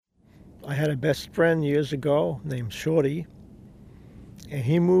I had a best friend years ago named Shorty, and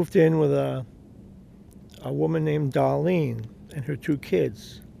he moved in with a woman named Darlene and her two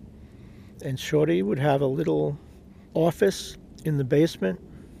kids. And Shorty would have a little office in the basement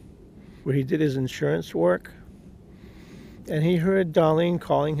where he did his insurance work. And he heard Darlene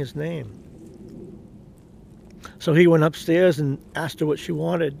calling his name. So he went upstairs and asked her what she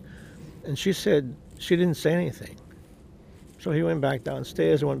wanted. And she said she didn't say anything. So he went back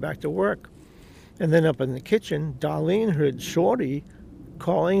downstairs and went back to work. And then up in the kitchen, Darlene heard Shorty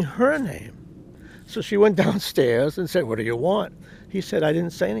calling her name. So she went downstairs and said, "What do you want?" He said, "I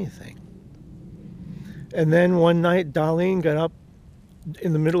didn't say anything." And then one night, Darlene got up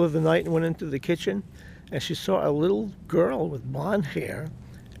in the middle of the night and went into the kitchen, and she saw a little girl with blonde hair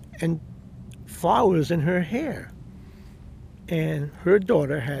and flowers in her hair. And her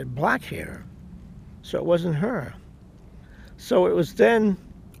daughter had black hair, so it wasn't her. So it was then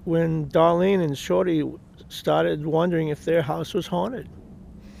when Darlene and Shorty started wondering if their house was haunted.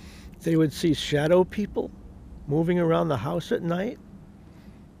 They would see shadow people moving around the house at night,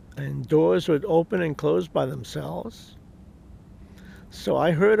 and doors would open and close by themselves. So I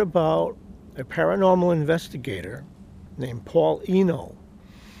heard about a paranormal investigator named Paul Eno.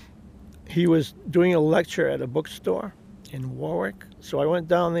 He was doing a lecture at a bookstore in Warwick, so I went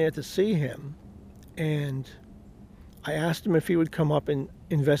down there to see him, and I asked him if he would come up and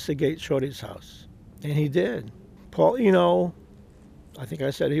investigate Shorty's house, and he did. Paul Eno, I think I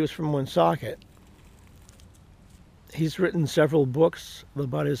said he was from Woonsocket. He's written several books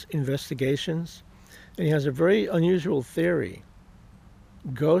about his investigations, and he has a very unusual theory.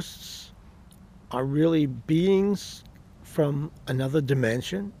 Ghosts are really beings from another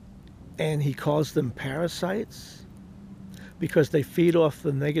dimension, and he calls them parasites because they feed off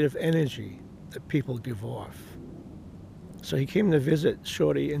the negative energy that people give off. So he came to visit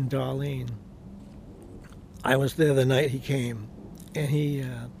Shorty and Darlene. I was there the night he came, and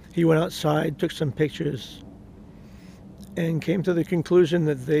he went outside, took some pictures, and came to the conclusion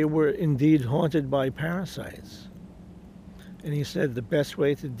that they were indeed haunted by parasites. And he said the best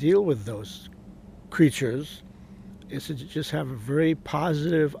way to deal with those creatures is to just have a very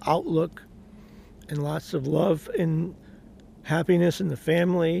positive outlook and lots of love and happiness in the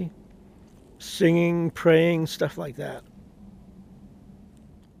family, singing, praying, stuff like that.